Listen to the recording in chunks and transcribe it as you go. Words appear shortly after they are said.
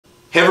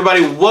Hey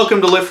everybody, welcome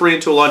to Live Free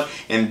and Tool On.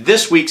 In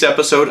this week's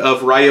episode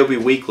of Ryobi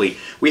Weekly,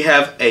 we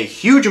have a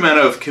huge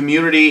amount of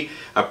community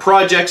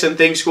projects and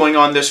things going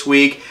on this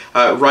week.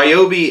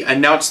 Ryobi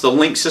announced the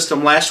link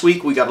system last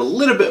week. We got a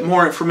little bit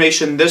more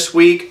information this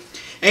week.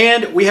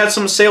 And we had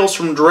some sales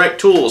from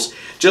Direct Tools,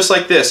 just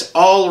like this.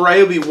 All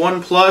Ryobi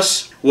 1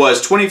 Plus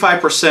was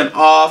 25%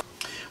 off.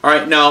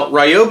 Alright, now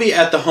Ryobi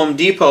at the Home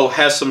Depot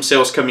has some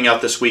sales coming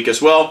out this week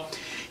as well.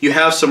 You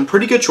have some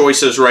pretty good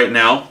choices right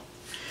now.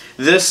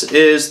 This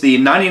is the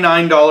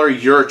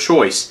 $99 Your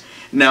Choice.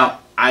 Now,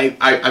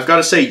 I've got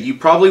to say, you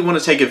probably want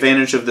to take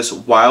advantage of this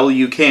while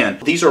you can.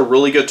 These are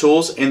really good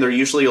tools, and they're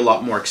usually a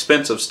lot more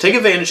expensive. So take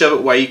advantage of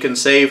it while you can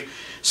save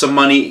some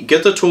money,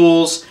 get the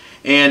tools,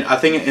 and I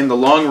think in the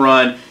long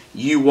run,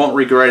 you won't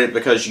regret it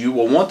because you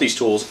will want these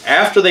tools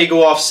after they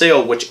go off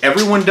sale, which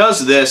everyone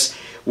does this.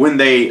 When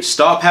they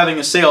stop having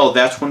a sale,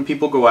 that's when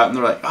people go out and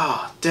they're like,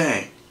 oh,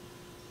 dang,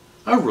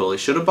 I really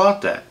should have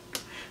bought that.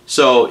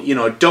 So, you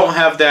know, don't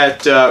have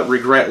that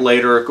regret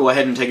later. Go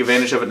ahead and take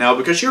advantage of it now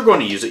because you're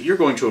going to use it. You're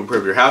going to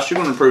improve your house. You're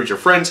going to improve your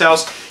friend's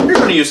house. You're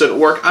going to use it at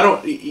work.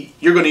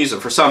 You're going to use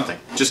it for something.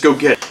 Just go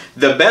get it.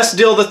 The best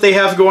deal that they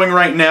have going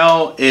right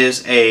now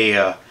is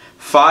a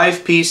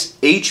 5-piece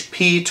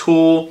HP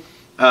tool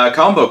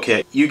combo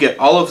kit. You get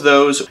all of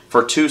those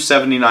for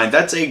 $279.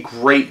 That's a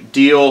great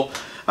deal.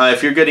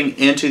 If you're getting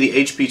into the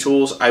HP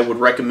tools, I would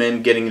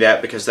recommend getting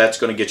that because that's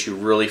going to get you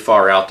really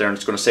far out there and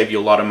it's going to save you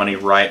a lot of money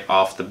right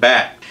off the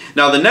bat.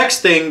 Now the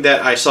next thing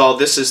that I saw,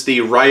 this is the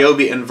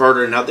Ryobi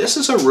inverter. Now this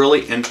is a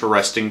really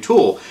interesting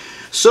tool.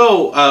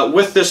 So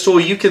with this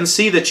tool you can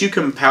see that you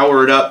can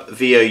power it up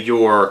via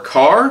your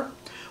car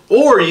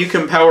or you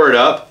can power it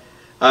up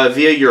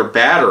via your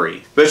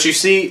battery. But you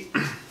see,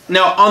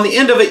 now on the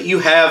end of it you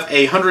have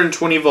a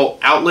 120 volt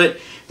outlet,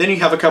 then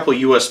you have a couple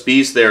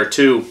USBs there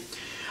too.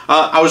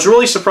 I was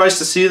really surprised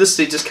to see this.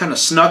 They just kind of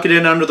snuck it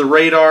in under the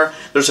radar.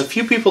 There's a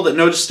few people that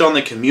noticed on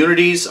the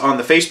communities, on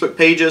the Facebook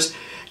pages,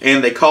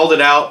 and they called it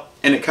out,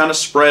 and it kind of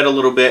spread a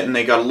little bit, and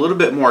they got a little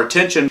bit more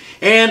attention.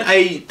 And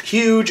a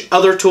huge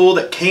other tool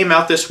that came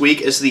out this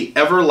week is the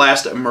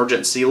Everlast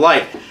Emergency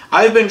Light.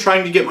 I've been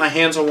trying to get my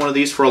hands on one of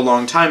these for a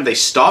long time. They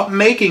stopped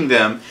making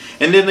them,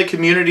 and then the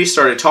community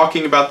started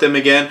talking about them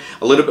again,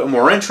 a little bit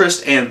more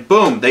interest, and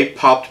boom, they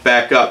popped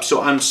back up.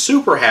 So I'm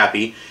super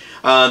happy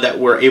that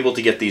we're able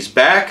to get these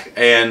back,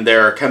 and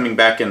they're coming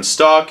back in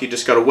stock. You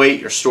just got to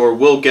wait. Your store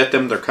will get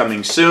them. They're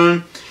coming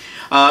soon.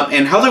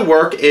 And how they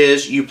work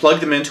is you plug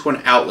them into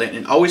an outlet, and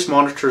it always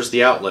monitors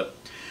the outlet.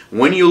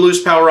 When you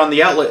lose power on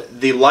the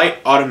outlet, the light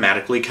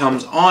automatically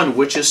comes on,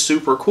 which is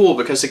super cool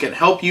because it can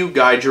help you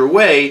guide your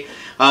way.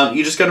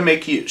 You just got to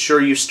make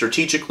sure you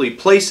strategically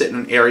place it in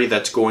an area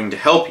that's going to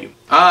help you.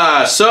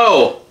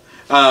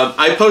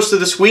 I posted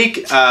this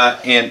week,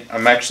 and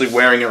I'm actually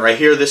wearing it right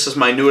here. This is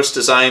my newest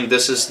design.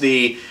 This is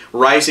the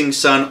Rising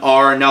Sun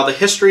R. Now, the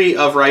history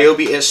of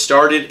Ryobi is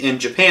started in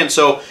Japan,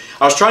 so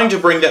I was trying to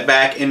bring that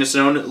back in its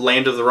own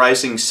land of the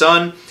Rising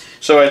Sun.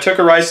 So I took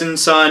a Rising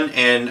Sun,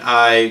 and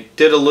I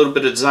did a little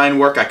bit of design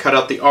work. I cut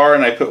out the R,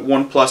 and I put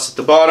 1 plus at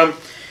the bottom.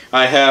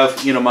 I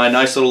have, you know, my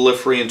nice little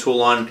Live Free and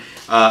Tool On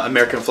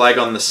American flag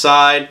on the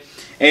side.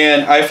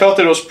 And I felt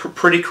that it was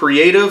pretty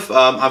creative.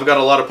 I've got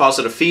a lot of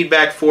positive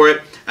feedback for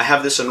it. I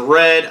have this in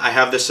red, I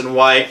have this in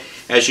white.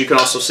 As you can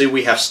also see,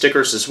 we have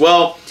stickers as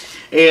well.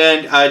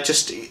 And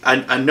just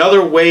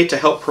another way to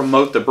help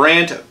promote the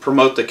brand, to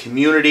promote the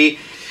community.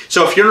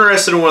 So if you're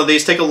interested in one of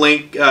these, take a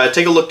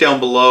look down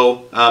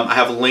below. I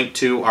have a link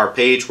to our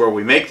page where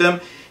we make them.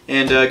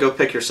 And go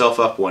pick yourself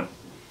up one,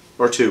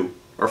 or 2,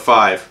 or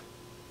 5.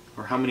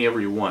 Or how many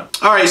ever you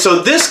want. Alright, so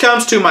this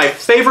comes to my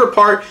favorite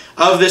part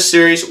of this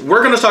series.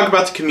 We're going to talk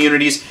about the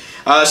communities.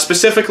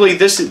 Specifically,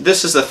 this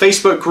is the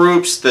Facebook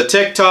groups, the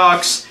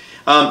TikToks.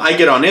 I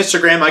get on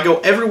Instagram. I go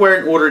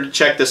everywhere in order to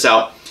check this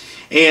out.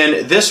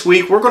 And this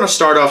week, we're going to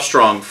start off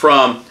strong.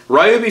 From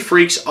Ryobi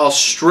Freaks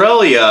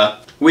Australia,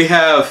 we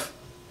have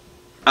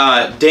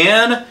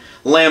Dan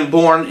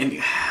Lambourne. And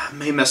I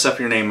may mess up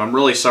your name. I'm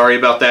really sorry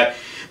about that.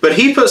 But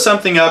he put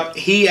something up.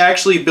 He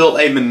actually built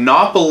a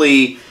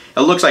Monopoly,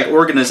 it looks like,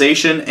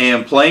 organization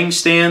and playing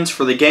stands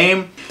for the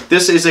game.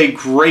 This is a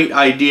great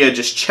idea.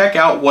 Just check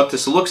out what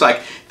this looks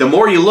like. The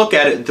more you look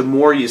at it, the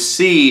more you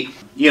see.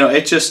 You know,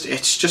 it's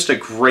just a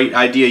great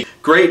idea.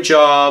 Great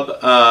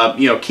job.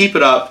 You know, keep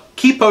it up.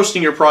 Keep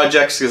posting your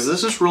projects because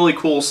this is really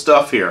cool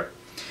stuff here.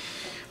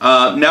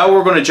 Now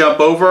we're going to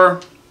jump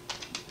over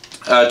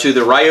to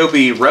the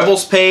Ryobi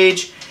Rebels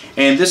page,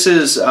 and this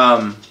is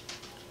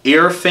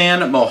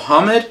Irfan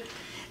Mohammed.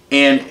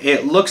 And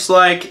it looks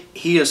like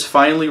he is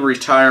finally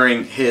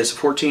retiring his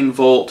 14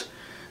 volt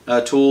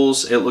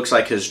tools. It looks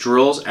like his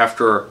drills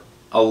after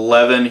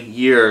 11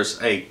 years.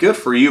 Hey, good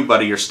for you,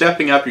 buddy. You're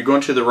stepping up. You're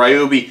going to the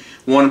Ryobi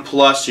 1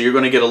 Plus, so you're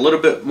going to get a little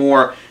bit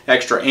more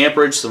extra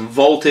amperage, some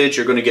voltage.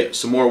 You're going to get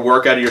some more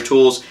work out of your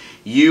tools.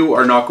 You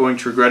are not going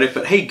to regret it.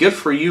 But hey, good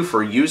for you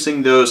for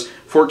using those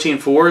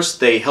 14.4s.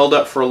 They held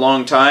up for a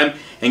long time,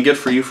 and good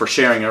for you for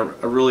sharing. I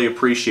really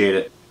appreciate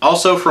it.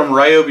 Also from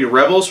Ryobi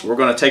Rebels, we're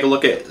going to take a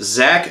look at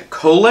Zach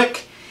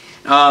Kolick.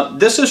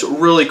 This is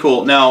really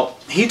cool. Now,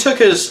 he took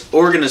his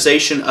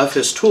organization of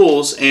his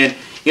tools, and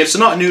it's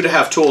not new to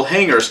have tool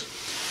hangers,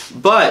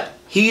 but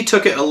he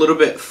took it a little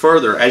bit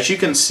further. As you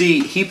can see,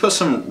 he put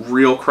some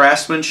real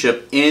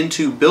craftsmanship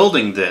into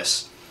building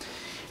this.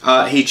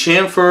 He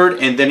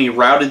chamfered and then he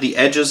routed the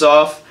edges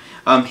off.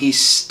 He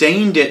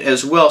stained it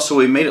as well, so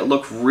he made it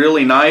look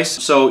really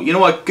nice. So, you know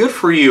what? Good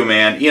for you,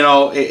 man. You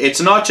know,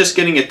 it's not just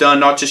getting it done,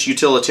 not just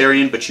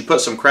utilitarian, but you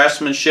put some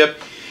craftsmanship.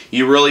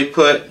 You really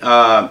put,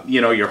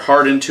 you know, your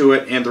heart into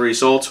it, and the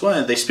results,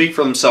 well, they speak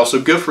for themselves.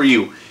 So good for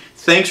you.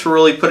 Thanks for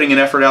really putting an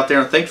effort out there,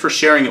 and thanks for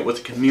sharing it with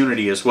the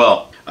community as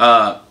well.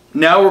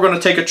 Now we're going to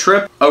take a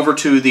trip over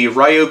to the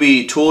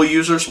Ryobi tool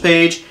users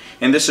page,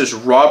 and this is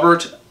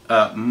Robert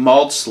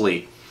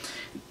Maudsley.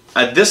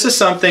 This is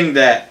something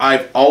that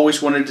I've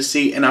always wanted to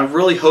see, and I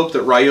really hope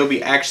that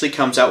Ryobi actually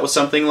comes out with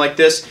something like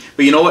this.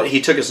 But you know what? He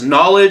took his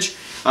knowledge,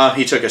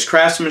 he took his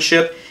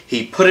craftsmanship,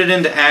 he put it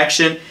into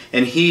action,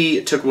 and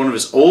he took one of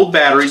his old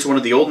batteries, one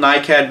of the old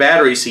NiCad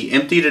batteries, he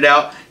emptied it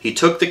out, he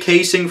took the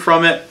casing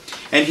from it,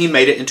 and he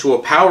made it into a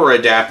power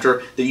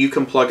adapter that you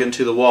can plug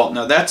into the wall.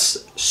 Now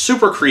that's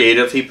super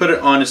creative. He put it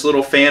on his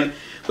little fan,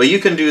 but you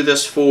can do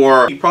this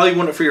for, you probably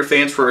want it for your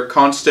fans for a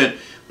constant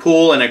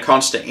pull and a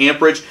constant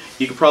amperage.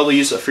 You could probably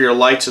use it for your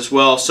lights as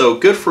well. So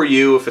good for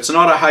you. If it's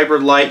not a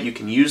hybrid light, you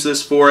can use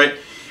this for it.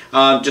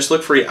 Just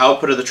look for your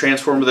output of the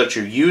transformer that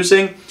you're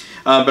using.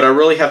 But I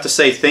really have to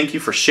say thank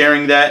you for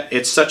sharing that.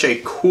 It's such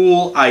a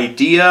cool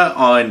idea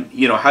on,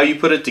 you know, how you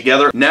put it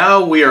together.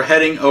 Now we are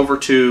heading over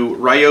to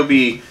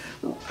Ryobi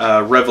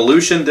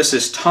Revolution. This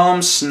is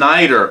Tom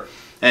Snyder,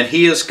 and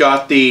he has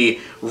got the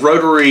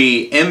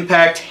rotary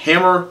impact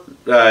hammer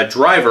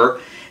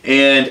driver,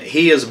 and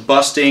he is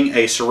busting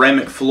a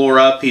ceramic floor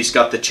up. He's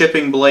got the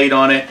chipping blade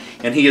on it,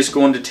 and he is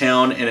going to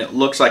town, and it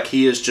looks like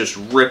he is just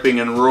ripping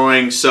and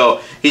roaring.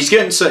 So he's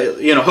getting,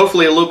 you know,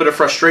 hopefully a little bit of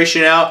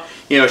frustration out,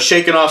 you know,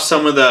 shaking off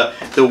some of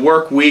the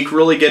work week,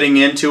 really getting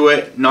into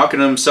it, knocking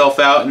himself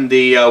out in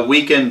the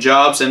weekend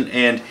jobs,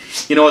 and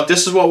you know what,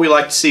 this is what we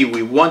like to see.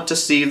 We want to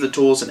see the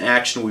tools in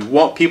action. We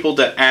want people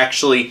to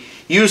actually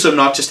use them,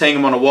 not just hang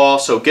them on a wall.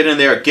 So get in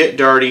there, get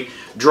dirty,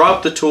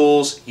 drop the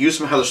tools, use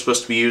them how they're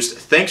supposed to be used.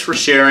 Thanks for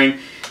sharing.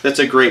 That's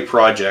a great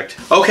project.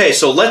 Okay,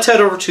 so let's head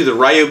over to the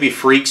Ryobi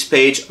Freaks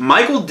page.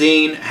 Michael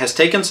Dean has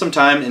taken some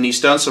time and he's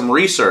done some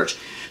research.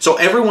 So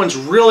everyone's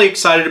really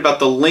excited about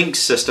the link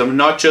system,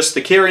 not just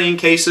the carrying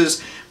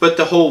cases, but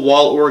the whole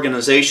wall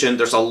organization.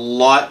 There's a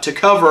lot to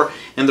cover,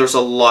 and there's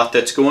a lot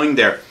that's going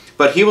there.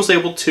 But he was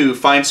able to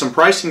find some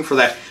pricing for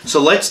that.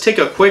 So let's take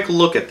a quick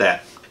look at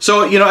that.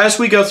 So, you know, as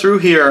we go through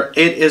here,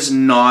 it is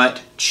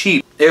not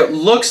cheap. It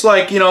looks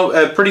like, you know,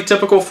 a pretty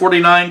typical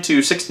 $49 to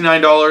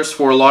 $69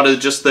 for a lot of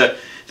just the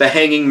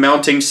hanging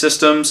mounting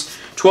systems.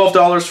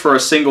 $12 for a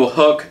single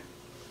hook.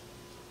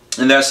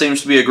 And that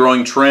seems to be a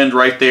growing trend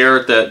right there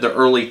at the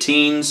early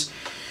teens.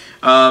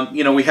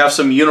 You know, we have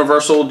some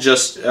universal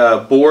just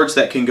boards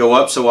that can go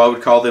up, so I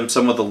would call them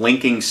some of the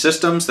linking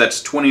systems.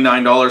 That's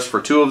 $29 for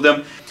two of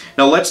them.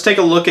 Now let's take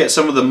a look at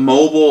some of the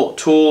mobile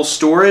tool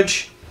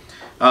storage.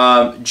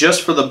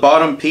 Just for the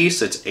bottom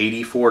piece, it's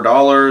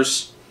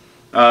 $84.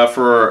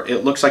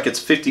 It looks like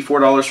it's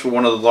 $54 for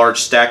one of the large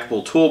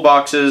stackable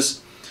toolboxes.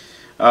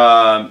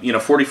 You know,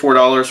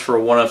 $44 for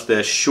one of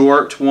the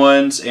short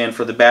ones, and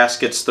for the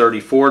baskets,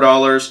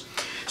 $34.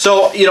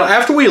 So, you know,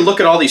 after we look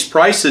at all these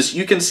prices,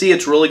 you can see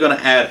it's really going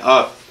to add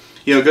up.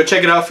 You know, go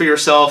check it out for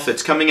yourself.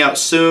 It's coming out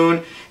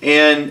soon,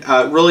 and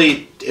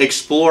really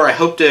explore. I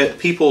hope that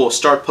people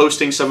start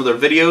posting some of their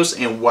videos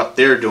and what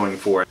they're doing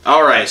for it.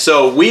 All right,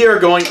 so we are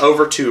going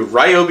over to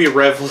Ryobi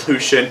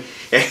Revolution,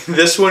 and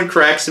this one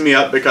cracks me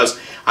up because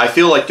I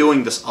feel like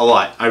doing this a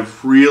lot. I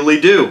really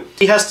do.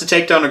 He has to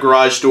take down a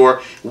garage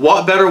door.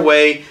 What better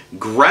way?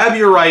 Grab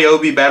your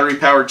Ryobi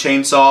battery-powered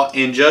chainsaw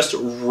and just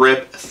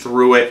rip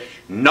through it.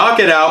 Knock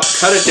it out,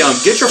 cut it down,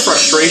 get your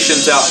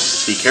frustrations out.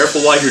 Be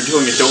careful while you're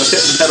doing it. Don't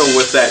hit metal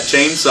with that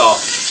chainsaw,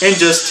 and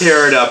just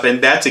tear it up. And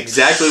that's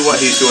exactly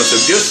what he's doing. So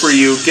good for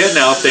you, getting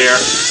out there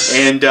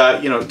and,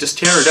 you know, just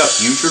tear it up.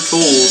 Use your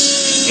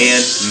tools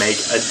and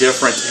make a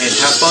difference and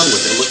have fun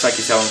with it. It looks like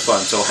he's having fun,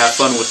 so have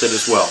fun with it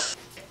as well.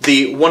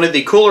 One of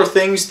the cooler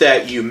things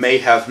that you may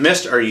have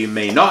missed or you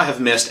may not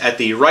have missed at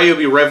the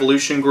Ryobi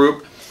Revolution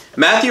group,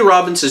 Matthew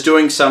Robbins is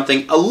doing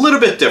something a little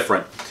bit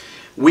different.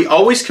 We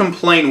always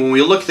complain when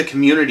we look at the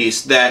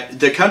communities that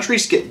the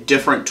countries get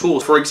different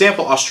tools. For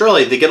example,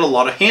 Australia, they get a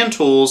lot of hand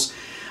tools,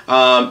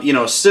 you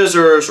know,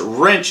 scissors,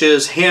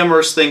 wrenches,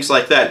 hammers, things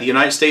like that. The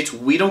United States,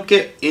 we don't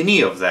get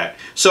any of that.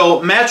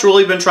 So Matt's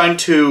really been trying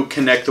to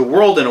connect the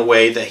world in a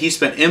way that he's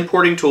been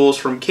importing tools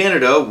from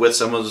Canada with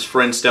some of his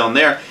friends down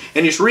there,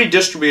 and he's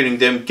redistributing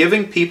them,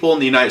 giving people in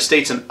the United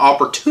States an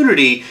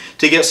opportunity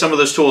to get some of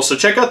those tools. So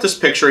check out this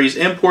picture. He's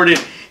imported,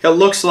 it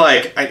looks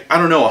like, I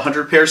don't know,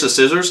 100 pairs of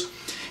scissors.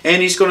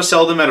 And he's going to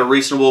sell them at a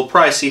reasonable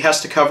price. He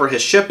has to cover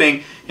his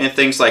shipping and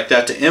things like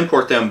that to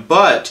import them,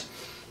 but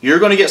you're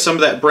going to get some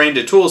of that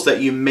branded tools that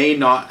you may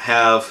not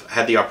have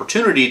had the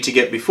opportunity to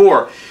get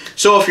before.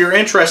 So if you're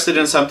interested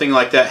in something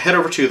like that, head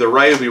over to the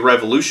Ryobi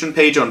Revolution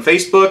page on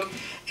Facebook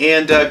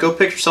and go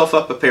pick yourself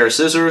up a pair of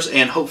scissors,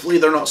 and hopefully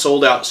they're not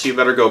sold out, so you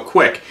better go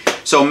quick.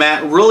 So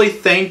Matt, really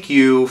thank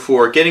you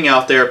for getting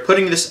out there,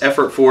 putting this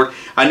effort forward.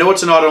 I know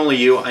it's not only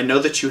you, I know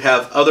that you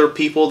have other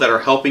people that are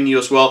helping you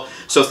as well.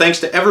 So thanks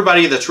to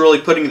everybody that's really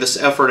putting this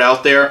effort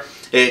out there.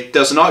 It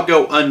does not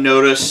go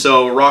unnoticed,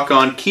 so rock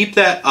on, keep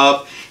that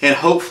up, and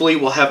hopefully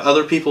we'll have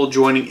other people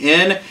joining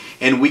in,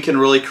 and we can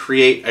really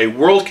create a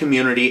world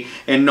community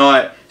and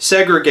not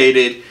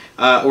segregated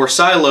or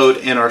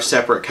siloed in our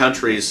separate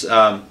countries.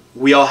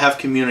 We all have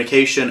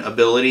communication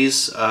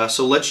abilities,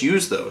 so let's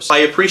use those. I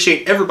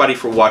appreciate everybody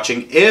for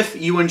watching. If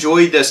you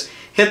enjoyed this,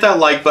 hit that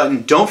like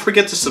button. Don't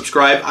forget to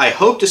subscribe. I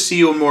hope to see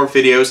you in more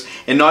videos,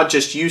 and not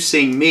just you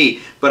seeing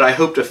me, but I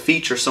hope to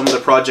feature some of the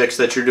projects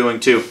that you're doing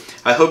too.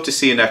 I hope to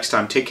see you next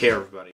time. Take care, everybody.